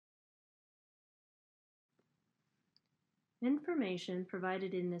Information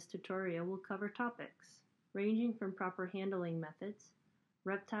provided in this tutorial will cover topics ranging from proper handling methods,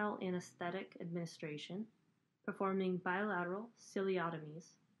 reptile anesthetic administration, performing bilateral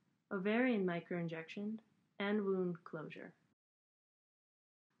ciliotomies, ovarian microinjection, and wound closure.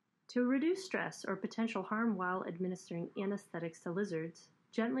 To reduce stress or potential harm while administering anesthetics to lizards,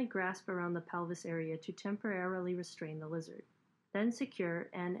 gently grasp around the pelvis area to temporarily restrain the lizard. Then secure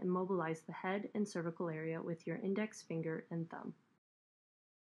and immobilize the head and cervical area with your index finger and thumb.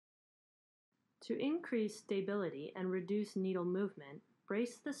 To increase stability and reduce needle movement,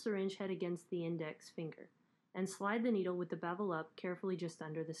 brace the syringe head against the index finger and slide the needle with the bevel up carefully just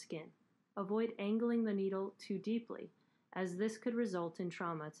under the skin. Avoid angling the needle too deeply, as this could result in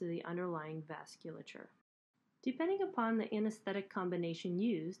trauma to the underlying vasculature. Depending upon the anesthetic combination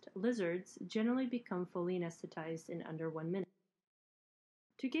used, lizards generally become fully anesthetized in under 1 minute.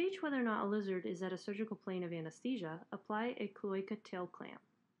 To gauge whether or not a lizard is at a surgical plane of anesthesia, apply a cloaca tail clamp.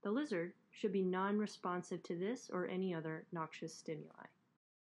 The lizard should be non-responsive to this or any other noxious stimuli.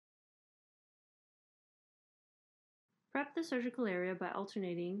 Prep the surgical area by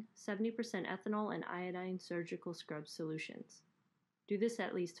alternating 70% ethanol and iodine surgical scrub solutions. Do this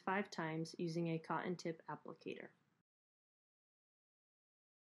at least 5 times using a cotton tip applicator.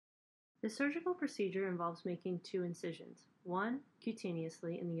 The surgical procedure involves making 2 incisions, one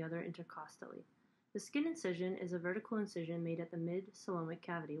cutaneously and the other intercostally. The skin incision is a vertical incision made at the mid-coelomic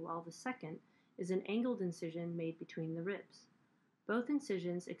cavity, while the second is an angled incision made between the ribs. Both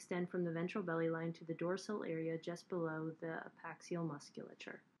incisions extend from the ventral belly line to the dorsal area just below the apaxial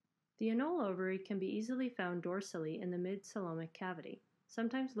musculature. The anole ovary can be easily found dorsally in the mid-coelomic cavity.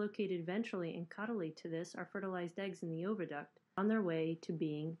 Sometimes located ventrally and caudally to this are fertilized eggs in the oviduct on their way to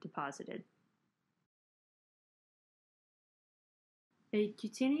being deposited. A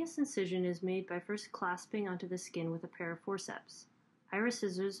cutaneous incision is made by first clasping onto the skin with a pair of forceps. Iris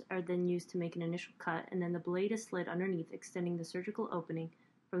scissors are then used to make an initial cut, and then the blade is slid underneath, extending the surgical opening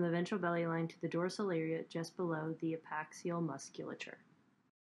from the ventral belly line to the dorsal area just below the apaxial musculature.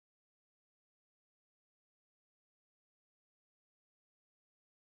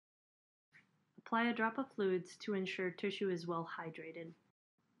 Apply a drop of fluids to ensure tissue is well hydrated.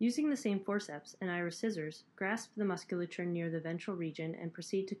 Using the same forceps and iris scissors, grasp the musculature near the ventral region and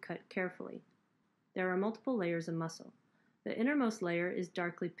proceed to cut carefully. There are multiple layers of muscle. The innermost layer is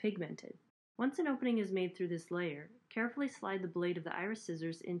darkly pigmented. Once an opening is made through this layer, carefully slide the blade of the iris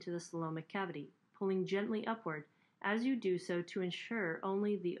scissors into the coelomic cavity, pulling gently upward as you do so to ensure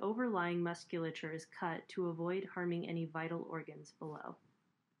only the overlying musculature is cut to avoid harming any vital organs below.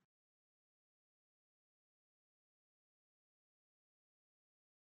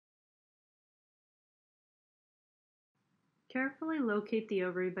 Carefully locate the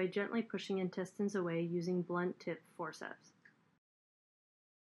ovary by gently pushing intestines away using blunt tip forceps.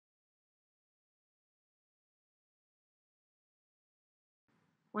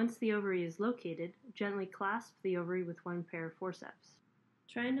 Once the ovary is located, gently clasp the ovary with one pair of forceps.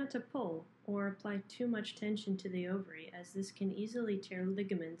 Try not to pull or apply too much tension to the ovary, as this can easily tear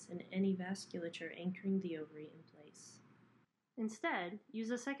ligaments and any vasculature anchoring the ovary in place. Instead, use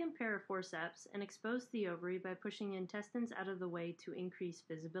a second pair of forceps and expose the ovary by pushing intestines out of the way to increase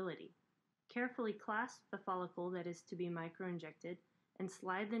visibility. Carefully clasp the follicle that is to be microinjected and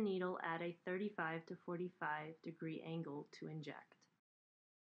slide the needle at a 35 to 45 degree angle to inject.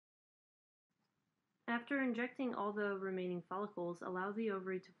 After injecting all the remaining follicles, allow the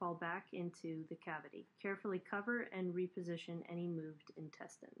ovary to fall back into the cavity. Carefully cover and reposition any moved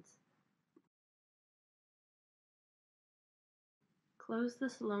intestines. Close the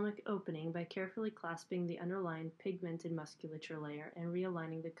coelomic opening by carefully clasping the underlying pigmented musculature layer and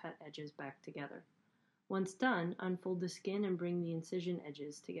realigning the cut edges back together. Once done, unfold the skin and bring the incision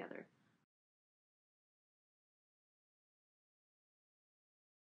edges together.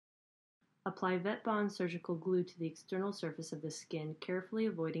 Apply vet bond surgical glue to the external surface of the skin, carefully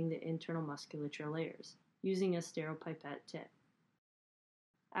avoiding the internal musculature layers, using a sterile pipette tip.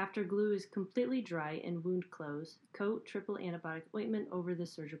 After glue is completely dry and wound closed, coat triple antibiotic ointment over the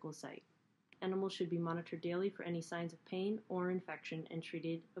surgical site. Animals should be monitored daily for any signs of pain or infection and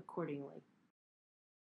treated accordingly.